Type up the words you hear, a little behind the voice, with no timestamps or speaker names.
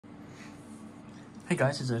Hey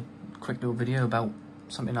guys, it's a quick little video about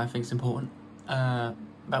something I think is important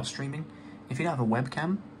about streaming. If you don't have a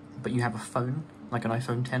webcam, but you have a phone, like an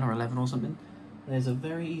iPhone 10 or 11 or something, there's a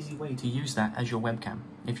very easy way to use that as your webcam.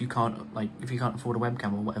 If you can't afford a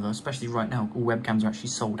webcam or whatever, especially right now, all webcams are actually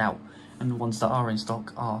sold out, and the ones that are in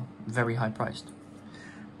stock are very high priced.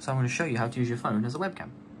 So I'm going to show you how to use your phone as a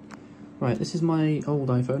webcam. Right, this is my old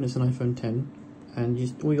iPhone. It's an iPhone 10,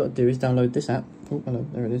 and all you got to do is download this app. Oh, hello,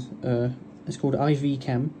 there it is. It's called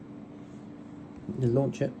Webcam. You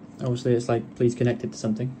launch it. Obviously, it's like, please connect it to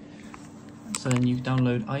something. So then you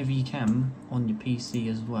download Webcam on your PC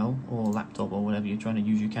as well, or laptop, or whatever you're trying to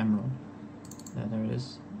use your camera on. There it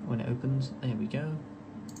is. When it opens, there we go.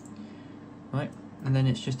 Right, and then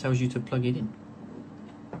it just tells you to plug it in.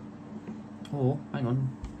 Or, hang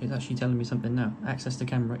on, it's actually telling me something now. Access the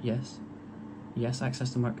camera, yes. Yes, access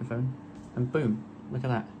the microphone. And boom, look at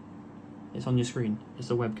that. It's on your screen. It's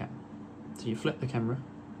a webcam. So you flip the camera.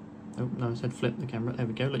 Oh, no, I said flip the camera. There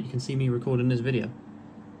we go. Look, you can see me recording this video.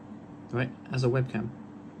 Right, as a webcam.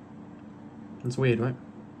 That's weird, right?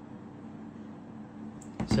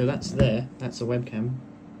 So that's there. That's a webcam.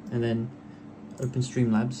 And then open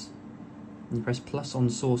Streamlabs. And you press plus on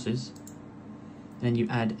sources. And then you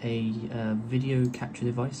add a video capture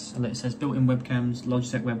device. And it says built-in webcams,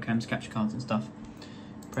 Logitech webcams, capture cards and stuff.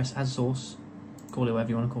 Press add source. Call it whatever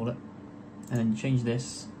you want to call it. And then you change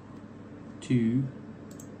this to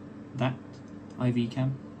that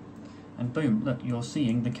Webcam, and boom, look, you're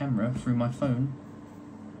seeing the camera through my phone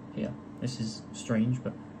here. This is strange,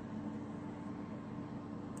 but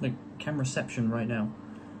look, camera reception right now.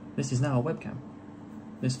 This is now a webcam.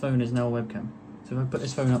 This phone is now a webcam. So if I put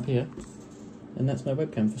this phone up here, and that's my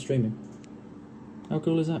webcam for streaming. How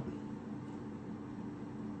cool is that?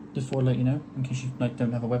 Just thought I'd let you know, in case you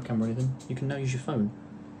don't have a webcam or anything, you can now use your phone.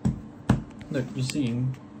 Look, you're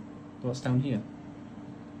seeing what's down here.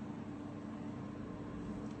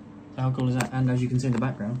 So how cool is that? And as you can see in the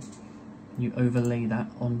background, you overlay that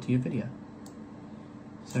onto your video.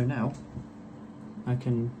 So now, I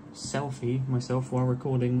can selfie myself while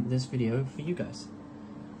recording this video for you guys.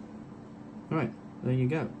 Alright, there you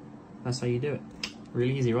go. That's how you do it.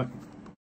 Really easy, right?